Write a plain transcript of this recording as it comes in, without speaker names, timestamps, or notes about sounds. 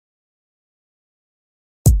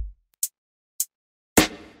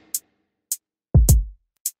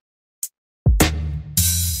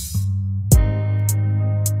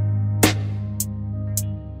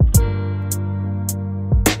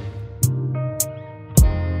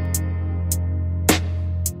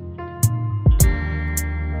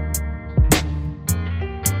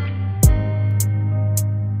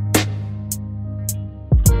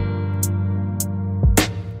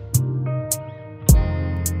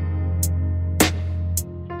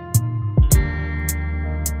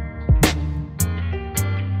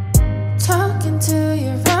to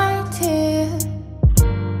you right here.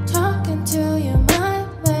 Talking to your mind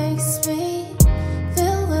makes me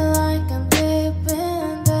feel like I'm deep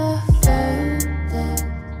in the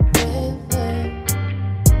river.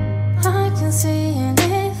 I can see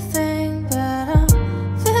anything, but I'm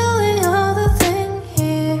feeling all the thing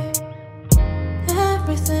here.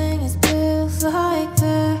 Everything is blue like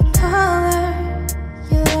the color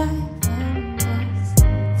you like them best.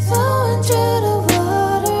 Flowing through the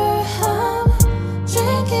water, I'm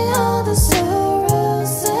drinking all the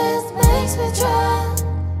sorrows. It makes me drown,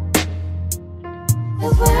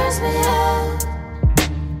 it wears me out.